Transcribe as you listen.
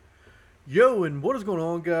Yo, and what is going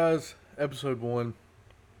on, guys? Episode 1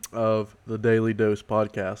 of the Daily Dose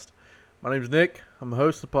podcast. My name is Nick. I'm the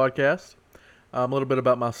host of the podcast. A little bit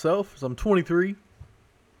about myself is I'm 23.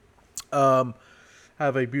 Have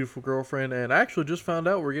a beautiful girlfriend, and I actually just found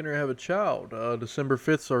out we're getting to have a child. December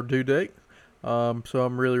 5th is our due date. So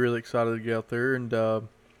I'm really, really excited to get out there and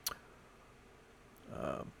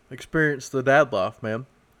experience the dad life, man.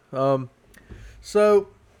 Um, so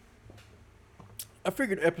I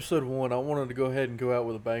figured episode 1, I wanted to go ahead and go out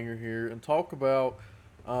with a banger here and talk about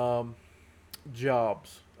um,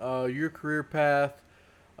 jobs, your career path.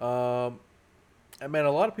 Um, and man,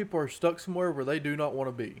 a lot of people are stuck somewhere where they do not want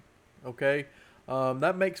to be. Okay,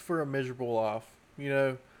 that makes for a miserable life. You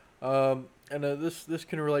know, and this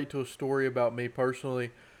can relate to a story about me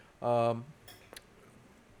personally. Um,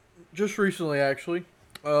 just recently, actually.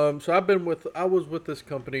 So I was with this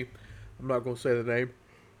company. I'm not going to say the name.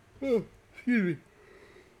 Oh, excuse me.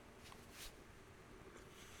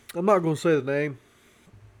 I'm not going to say the name.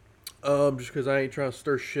 Just because I ain't trying to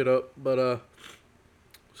stir shit up. But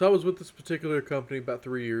so I was with this particular company about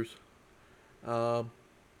 3 years. Um,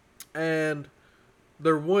 and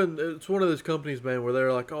it's one of those companies, man, where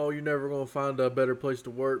they're like, oh, you're never gonna find a better place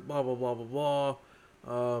to work, blah blah blah blah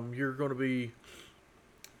blah. You're gonna be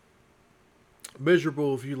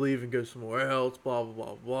miserable if you leave and go somewhere else, blah blah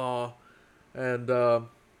blah blah. And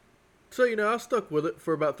so I stuck with it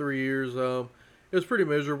for about 3 years. It was pretty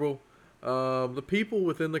miserable. The people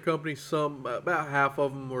within the company, some about half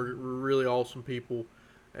of them were really awesome people,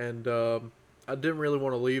 and I didn't really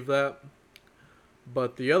want to leave that.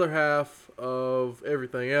 But the other half of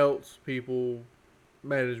everything else, people,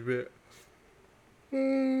 management,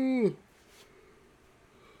 God,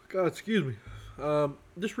 excuse me,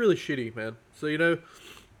 just really shitty, man. So it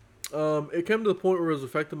came to the point where it was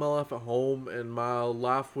affecting my life at home and my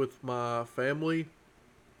life with my family,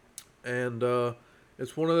 and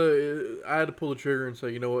it's one of the. I had to pull the trigger and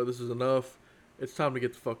say, you know what, this is enough. It's time to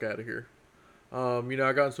get the fuck out of here. I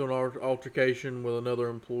got into an altercation with another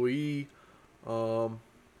employee. Um,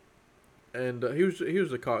 and he was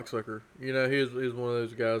a cocksucker. He was one of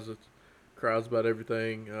those guys that cries about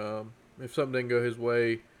everything. If something didn't go his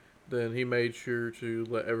way, then he made sure to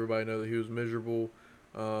let everybody know that he was miserable.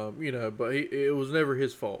 But it was never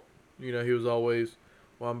his fault. He was always,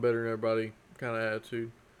 well, I'm better than everybody kind of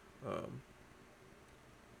attitude. Um,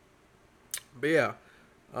 but yeah,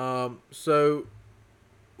 so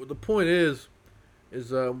the point is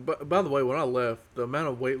by the way, when I left, the amount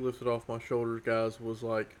of weight lifted off my shoulders, guys, was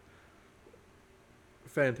like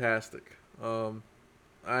fantastic. I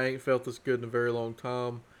ain't felt this good in a very long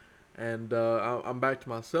time, and I'm back to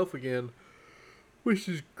myself again, which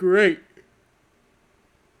is great.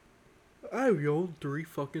 I've yawned 3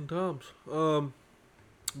 fucking times. But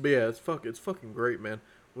yeah, it's fucking great, man.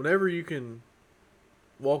 Whenever you can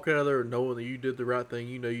walk out of there knowing that you did the right thing,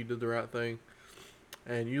 you did the right thing,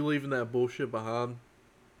 and you leaving that bullshit behind,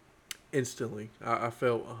 instantly, I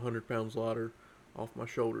felt 100 pounds lighter off my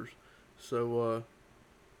shoulders. So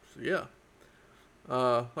yeah,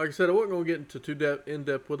 like I said, I wasn't gonna get into in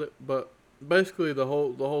depth with it, but basically the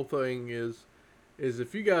whole thing is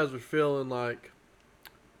if you guys are feeling like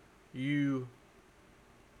you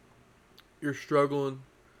you're struggling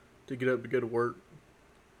to get up to go to work,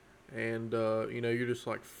 and you're just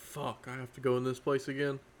like, fuck, I have to go in this place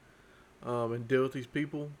again, and deal with these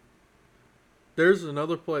people. There's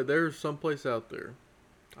another place. There's some place out there,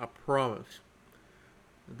 I promise,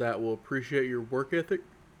 that will appreciate your work ethic,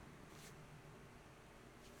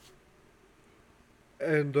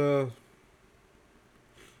 and they'll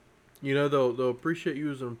appreciate you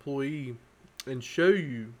as an employee and show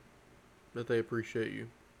you that they appreciate you,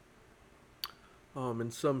 in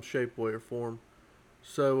some shape, way, or form.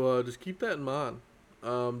 So just keep that in mind.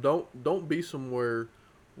 Don't be somewhere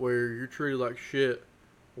where you're treated like shit,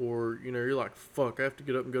 or you're like, fuck, I have to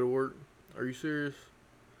get up and go to work. Are you serious?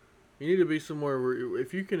 You need to be somewhere where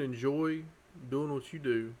if you can enjoy doing what you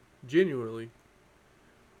do genuinely,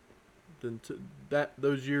 then that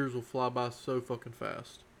those years will fly by so fucking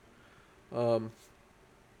fast. Um,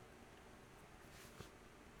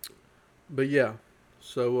 but yeah,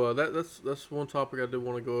 so that's one topic I did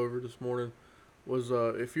want to go over this morning was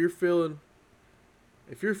if you're feeling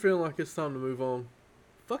like it's time to move on,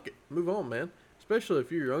 fuck it, move on, man. Especially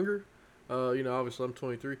if you're younger. Obviously I'm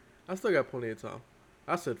 23. I still got plenty of time.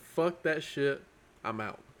 I said fuck that shit. I'm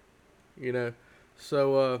out. You know,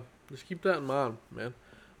 so just keep that in mind, man.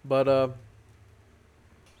 But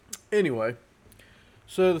anyway,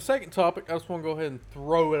 so the second topic, I just want to go ahead and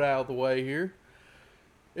throw it out of the way here,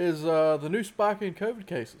 is the new spike in COVID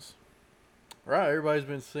cases. Right, everybody's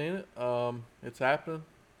been seeing it. It's happening.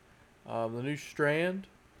 The new strand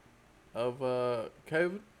of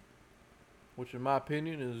COVID, which in my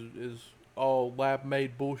opinion is all lab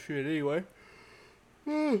made bullshit anyway.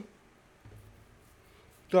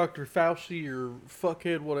 Dr. Fauci or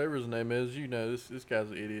fuckhead, whatever his name is, this guy's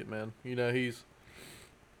an idiot, man. He's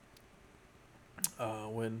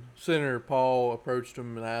when Senator Paul approached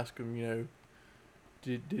him and asked him,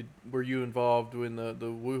 did were you involved in the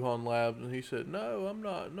Wuhan labs? And he said, no, I'm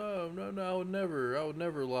not. No, no, no, I would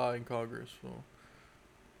never lie in Congress.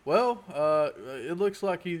 Well, it looks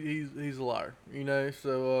like he's a liar,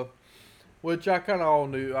 So, which I kind of all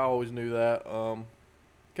knew. I always knew that.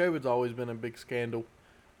 COVID's always been a big scandal.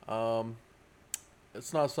 Um,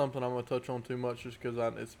 it's not something I'm gonna touch on too much, just because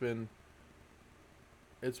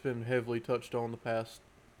it's been heavily touched on the past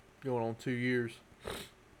going on 2 years.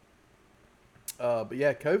 But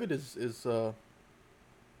yeah, COVID is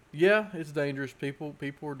yeah, it's dangerous. People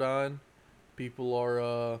are dying. People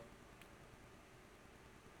are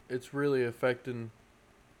it's really affecting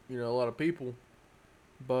a lot of people.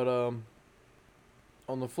 But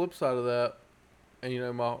on the flip side of that,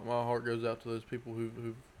 and my heart goes out to those people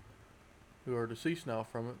who are deceased now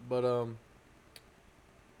from it. But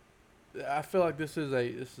I feel like this is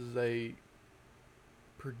a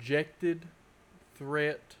projected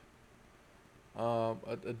threat, a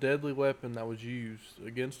deadly weapon that was used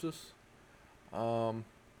against us. Um,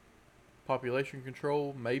 Population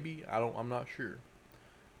control, maybe. I'm not sure.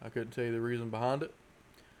 I couldn't tell you the reason behind it,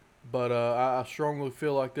 but I strongly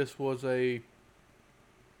feel like this was a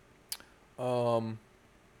um,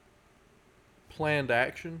 planned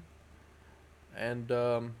action, and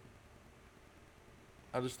I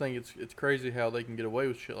just think it's crazy how they can get away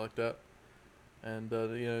with shit like that, and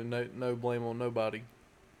no blame on nobody.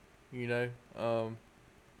 You know, um,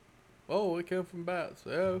 oh, it came from bats.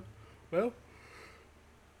 Oh, well,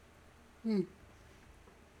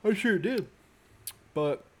 I sure did.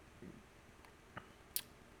 But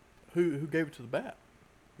who gave it to the bat?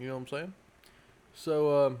 You know what I'm saying?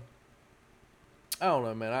 So I don't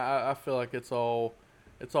know, man. I feel like it's all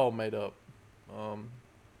made up. Um,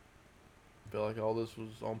 I feel like all this was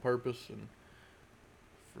on purpose, and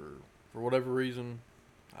for for whatever reason,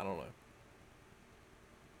 I don't know.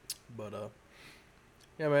 But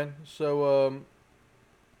yeah, man. So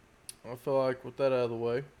I feel like with that out of the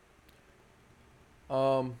way,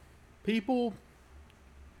 um, people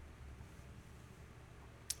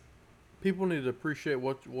people need to appreciate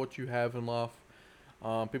what you have in life.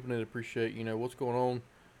 People need to appreciate what's going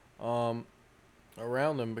on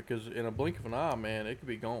around them, because in a blink of an eye, man, it could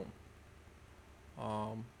be gone.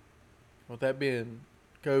 Um, with that being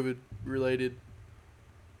COVID related,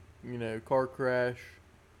 car crash,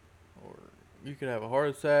 or you could have a heart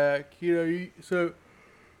attack. So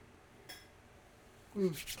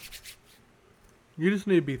you just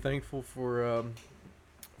need to be thankful for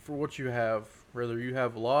what you have, whether you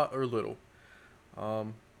have a lot or little.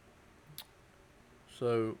 Um,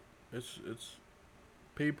 so it's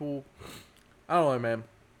people. I don't know, man.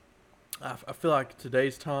 I feel like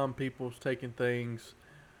today's time, people's taking things.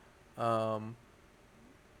 Um,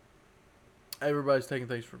 Everybody's taking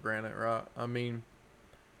things for granted, right? I mean,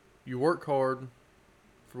 you work hard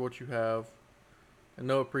for what you have, and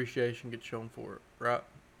no appreciation gets shown for it, right?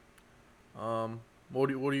 What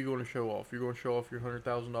are you going to show off? You're going to show off your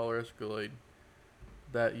 $100,000 Escalade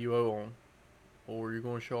that you owe on, or you're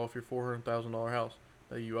going to show off your $400,000 house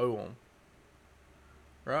that you owe on,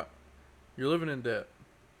 right? You're living in debt.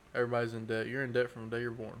 Everybody's in debt. You're in debt from the day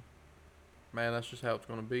you're born. Man, that's just how it's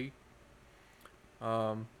going to be.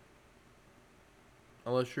 Um,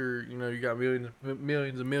 Unless you got millions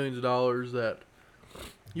and millions of dollars that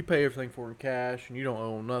you pay everything for in cash and you don't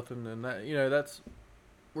own nothing, and that's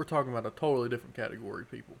we're talking about a totally different category of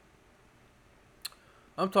people.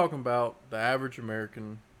 I'm talking about the average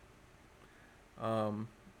American um,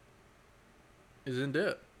 is in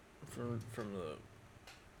debt from the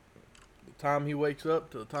time he wakes up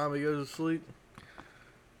to the time he goes to sleep.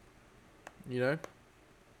 You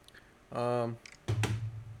know,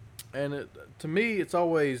 and to me, it's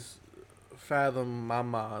always fathomed my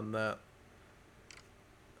mind that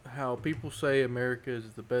how people say America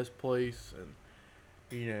is the best place, and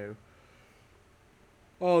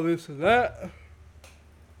all this and that,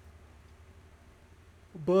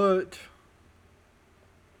 but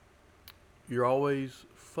you're always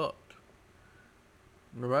fucked.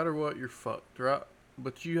 No matter what, you're fucked, right?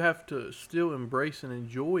 But you have to still embrace and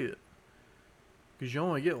enjoy it, because you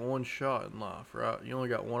only get one shot in life, right? You only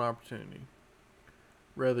got one opportunity.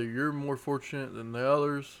 Whether you're more fortunate than the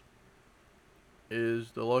others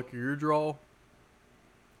is the luck of your draw,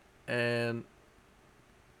 and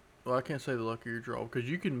Well, I can't say the luck of your draw because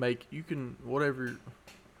you can whatever.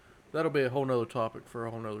 That'll be a whole nother topic for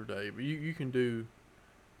a whole nother day. But you can do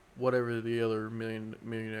whatever the other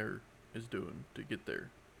millionaire is doing to get there.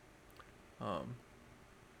 Um.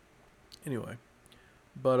 Anyway,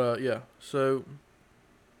 but yeah. So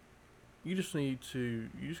you just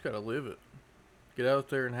gotta live it. Get out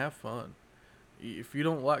there and have fun. If you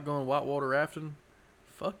don't like going whitewater rafting,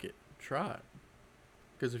 fuck it, try it.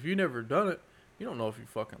 Because if you never done it, you don't know if you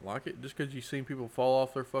fucking like it. Just because you seen people fall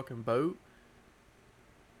off their fucking boat,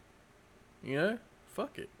 you know,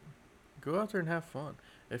 fuck it. Go out there and have fun.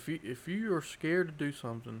 If you are scared to do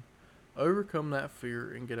something, overcome that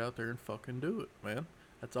fear and get out there and fucking do it, man.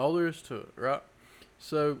 That's all there is to it, right?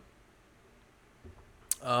 So,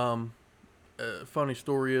 um, funny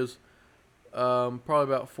story is, probably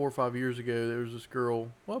about 4 or 5 years ago, there was this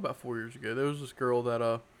girl. Well, about 4 years ago, there was this girl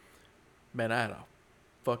that man, I had a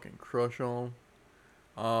fucking crush on.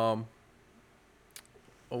 Um,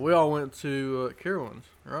 well, we all went to Carowinds,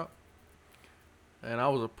 right? And I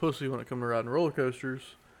was a pussy when it come to riding roller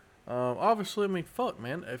coasters. Obviously, I mean, fuck,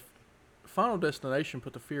 man. If Final Destination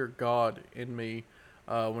put the fear of God in me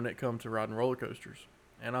when it comes to riding roller coasters,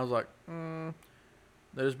 and I was like,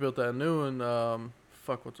 they just built that new one.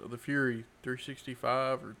 Fuck, what's the Fury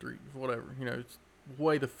 365 or three, whatever. You know, it's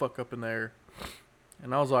way the fuck up in there.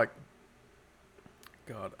 And I was like,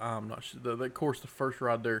 God, I'm not sure. Of course, the first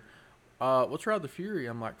ride there. Let's ride the Fury.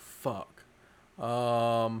 I'm like, fuck.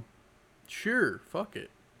 Sure, fuck it.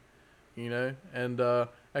 You know, and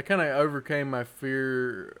I kind of overcome my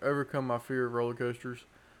fear of roller coasters.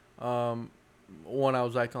 Um, One, I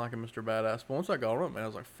was acting like a Mr. Badass, but once I got on it, man, I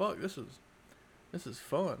was like, fuck, this is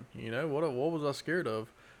fun. You know, what was I scared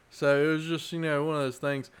of? So it was just, you know, one of those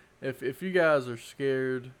things. If you guys are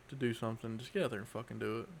scared to do something, just get out there and fucking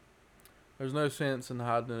do it. There's no sense in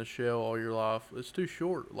hiding in a shell all your life. It's too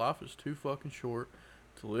short. Life is too fucking short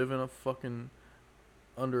to live in a fucking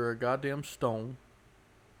under a goddamn stone.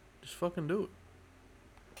 Just fucking do it.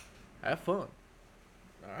 Have fun.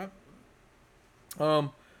 All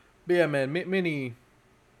right. But yeah, man. Many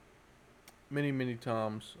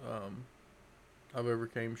times, I've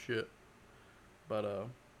overcame shit. But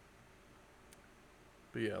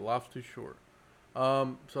but yeah, life's too short.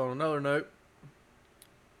 So on another note,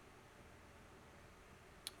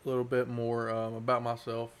 a little bit more about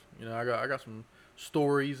myself. You know, I got some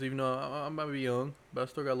stories, even though I might be young, but I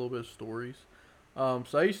still got a little bit of stories. So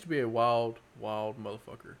I used to be a wild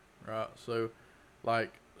motherfucker, right? So,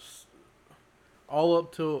 like, all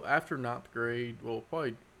up till after ninth grade, well,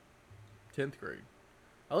 probably 10th grade,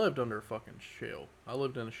 I lived under a fucking shell. I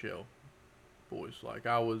lived in a shell, boys. Like,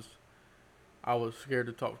 I was scared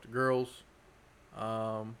to talk to girls.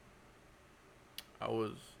 Um, I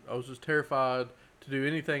was, I was just terrified to do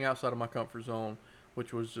anything outside of my comfort zone,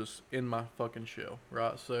 which was just in my fucking shell,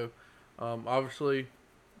 right? So, obviously,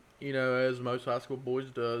 you know, as most high school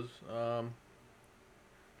boys does,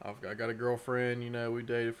 I got a girlfriend. You know, we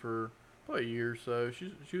dated for about a year or so.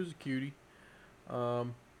 She was a cutie.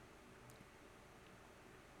 Um,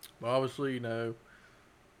 but obviously, you know,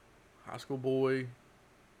 high school boy,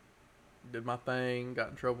 did my thing,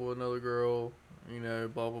 got in trouble with another girl. You know,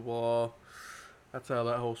 blah blah blah. That's how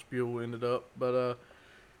that whole spiel ended up. But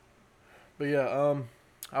yeah,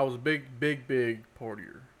 I was a big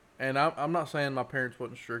partier. And I'm not saying my parents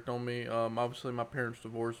wasn't strict on me. Obviously my parents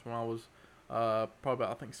divorced when I was probably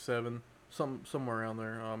about, I think 7, somewhere around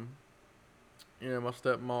there. You know, my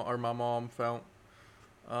stepmom or my mom found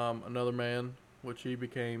another man, which he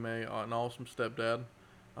became an awesome stepdad.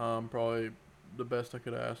 Probably the best I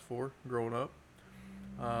could ask for growing up.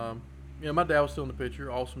 Um, yeah, my dad was still in the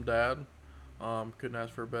picture. Awesome dad. Couldn't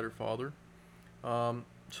ask for a better father.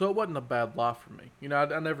 So it wasn't a bad life for me. You know,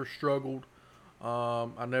 I never struggled.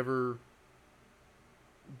 I never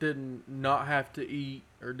didn't not have to eat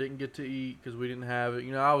or didn't get to eat because we didn't have it.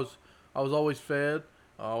 You know, I was always fed.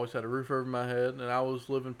 I always had a roof over my head, and I was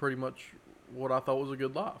living pretty much what I thought was a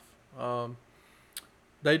good life.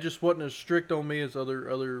 They just wasn't as strict on me as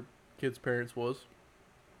other kids' parents was,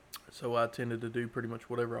 so I tended to do pretty much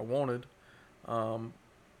whatever I wanted, um,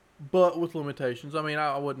 but with limitations. I mean,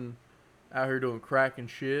 I wasn't out here doing crack and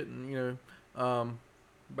shit, and you know,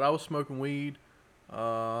 but I was smoking weed.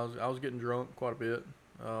 I was getting drunk quite a bit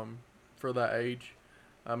for that age.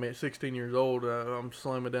 I mean, at 16 years old, I'm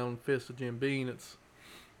slamming down fists of Jim Beam. It's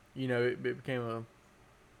you know, it became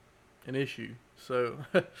an issue. So,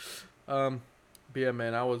 um, but yeah,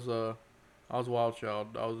 man, I was a wild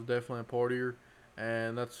child. I was definitely a partier,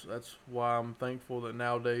 and that's why I'm thankful that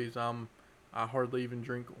nowadays I hardly even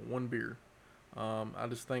drink one beer. I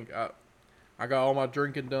just think I I got all my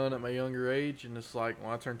drinking done at my younger age, and it's like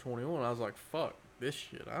when I turned 21, I was like, "Fuck this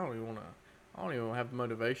shit! I don't even have the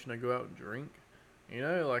motivation to go out and drink." You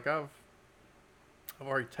know, like I've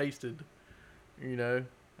already tasted. You know,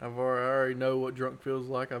 I already know what drunk feels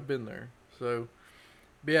like. I've been there. So,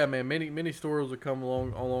 but yeah, man, many stories will come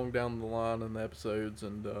along down the line in the episodes,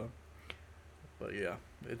 and but yeah,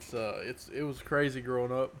 it was crazy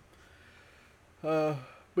growing up. Uh,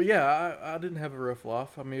 but yeah, I didn't have a rough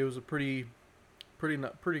life. I mean, it was a pretty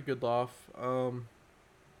good life.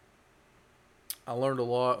 I learned a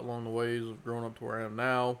lot along the ways of growing up to where I am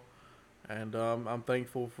now, and I'm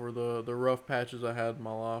thankful for the rough patches I had in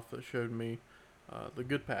my life that showed me the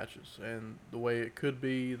good patches and the way it could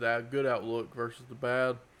be, that good outlook versus the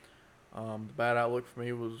bad. The bad outlook for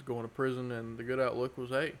me was going to prison, and the good outlook was,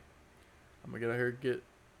 hey, I'm gonna get out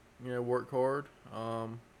here, work hard,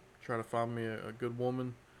 try to find me a good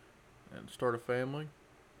woman, and start a family,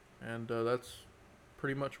 and that's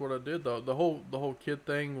pretty much what I did. The whole kid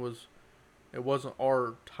thing was, it wasn't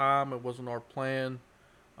our time, it wasn't our plan,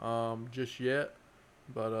 just yet,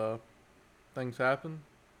 but things happen,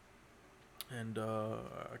 and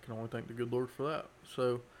I can only thank the good Lord for that.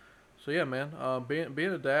 So yeah, man,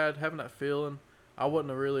 being a dad, having that feeling, I'm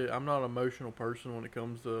not an emotional person when it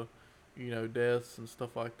comes to, deaths and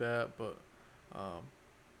stuff like that, but um,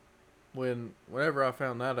 whenever I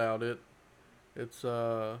found that out, it's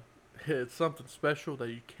it's something special that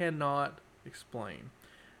you cannot explain.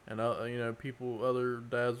 And other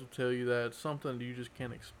dads will tell you that it's something that you just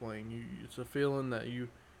can't explain. It's a feeling that you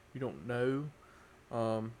don't know.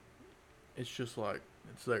 Um, it's just like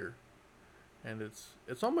it's there, and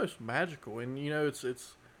it's almost magical. And it's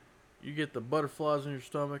you get the butterflies in your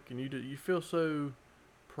stomach, and you feel so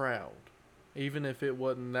proud, even if it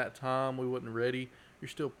wasn't that time, we wasn't ready. You're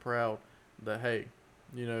still proud that, hey,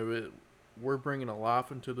 we're bringing a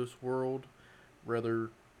life into this world. Whether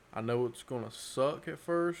I know it's gonna suck at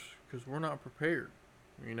first because we're not prepared.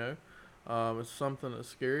 You know, it's something that's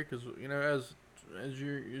scary because as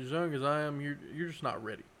you're as young as I am, you're just not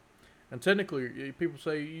ready. And technically, people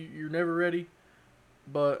say you're never ready,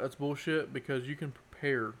 but that's bullshit because you can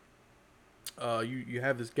prepare. You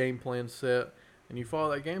have this game plan set, and you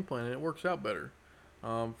follow that game plan, and it works out better.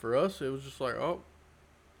 For us, it was just like, oh,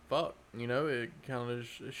 fuck, it kind of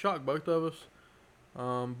it shocked both of us.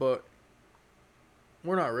 But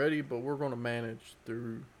we're not ready, but we're going to manage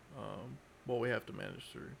through what we have to manage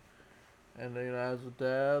through. And as a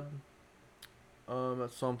dad,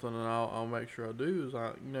 that's something that I'll make sure I do is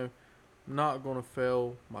not going to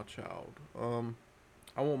fail my child.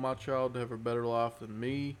 I want my child to have a better life than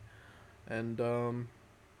me, and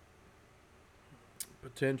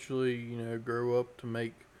potentially grow up to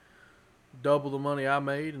make double the money I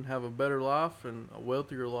made and have a better life and a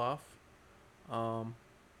wealthier life. Um,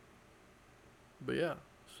 but yeah,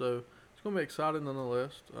 so it's gonna be exciting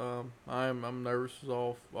nonetheless. I'm nervous as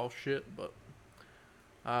all shit, but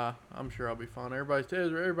I'm sure I'll be fine. Everybody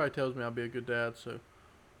tells me I'll be a good dad, so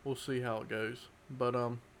we'll see how it goes. But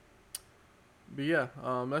yeah,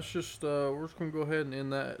 that's just we're just gonna go ahead and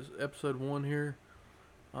end that episode 1 here.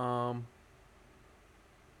 Um,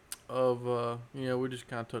 we just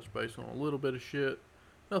kind of touched base on a little bit of shit,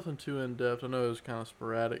 nothing too in depth. I know it was kind of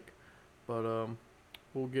sporadic, but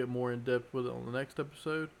we'll get more in depth with it on the next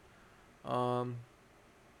episode. Um,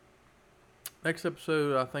 Next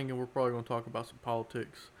episode, I think we're probably going to talk about some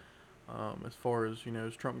politics. As far as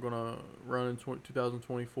is Trump going to run in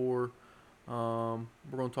 2024? We're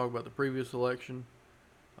going to talk about the previous election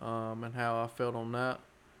and how I felt on that,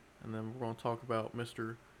 and then we're going to talk about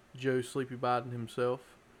Mr. Joe Sleepy Biden himself,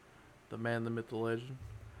 the man, the myth, the legend.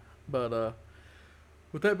 But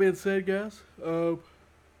with that being said, guys,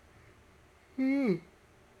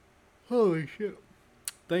 holy shit!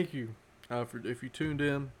 Thank you for if you tuned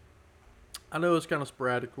in. I know it's kind of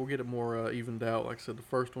sporadic. We'll get it more evened out. Like I said, the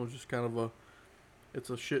first one was just kind of it's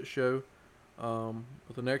a shit show.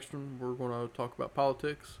 But the next one, we're going to talk about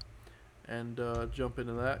politics and jump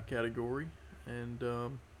into that category. And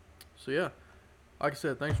so, yeah, like I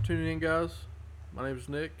said, thanks for tuning in, guys. My name is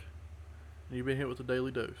Nick, and you've been hit with a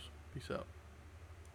daily dose. Peace out.